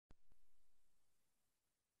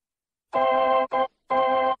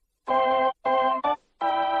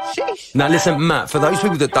Sheesh. Now listen, Matt, for those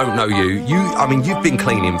people that don't know you, you've been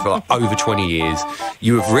cleaning for like over 20 years.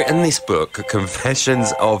 You have written this book,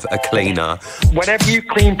 Confessions of a Cleaner. Whenever you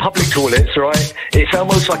clean public toilets, right, it's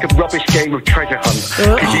almost like a rubbish game of treasure hunt.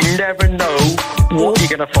 Because you never know what you're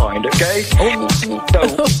going to find, okay? So,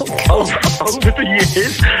 over the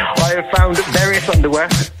years, I have found various underwear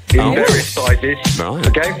in various sizes, Right.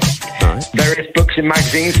 okay? Right. Various books in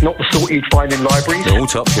magazines, not the sort you'd find in libraries. They're all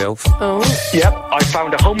top shelf. Yep, I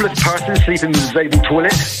found a homeless person sleeping in the disabled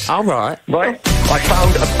toilet. All right. Right? I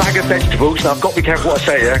found a bag of vegetables. Now, I've got to be careful what I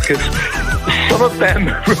say here, because some of them,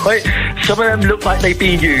 right, some of them look like they've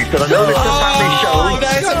been used. And I know this is a family show.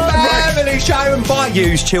 There's a family show, and by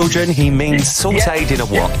used, children, he means sautéed in a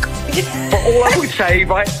wok. But all I would say,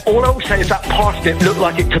 right, is that parsnip looked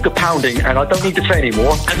like it took a pounding, and I don't need to say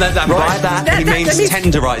anymore. And by that, he means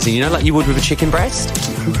tenderising, you know, like you would with a chicken breast?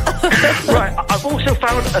 Right, I've also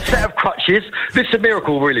found a set of crutches. This is a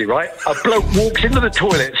miracle, really, right? A bloke walks into the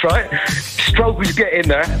toilets, right? Struggles to get in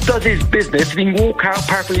there, does his business, and he walk out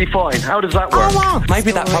perfectly fine. How does that work? Oh, wow.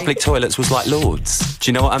 Maybe that public toilets was like Lourdes. Do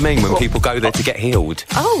you know what I mean? When people go there to get healed.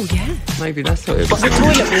 Oh, yeah. Maybe that's what it was. The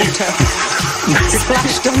toilet water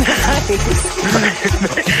splashed on the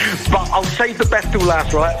face. But I'll save the best till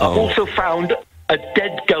last, right? I've also found a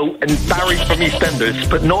dead goat and buried from EastEnders,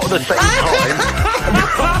 but not at the same time.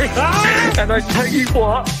 And I tell you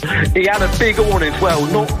what, he had a big horn as well,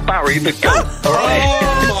 not Barry, the goat. All right?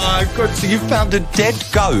 Oh my God, so you found a dead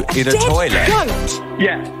goat in a toilet? Goat?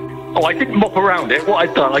 Yeah. Oh, I didn't mop around it. What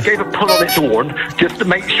I'd done, I gave a pull on its horn just to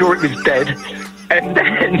make sure it was dead. And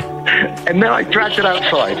then I dragged it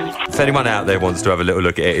outside. If anyone out there wants to have a little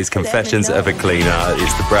look at it, it's Confessions of a Cleaner.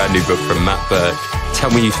 It's the brand new book from Matt Burke.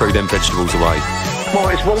 Tell me you threw them vegetables away. Well,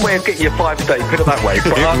 it's one way of getting your 5 a day, put it that way.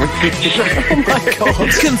 But, oh my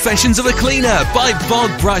God. Confessions of a Cleaner by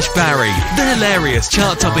Bog Brush Barry. The hilarious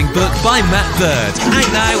chart-topping book by Matt Bird.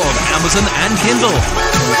 Out now on Amazon and Kindle.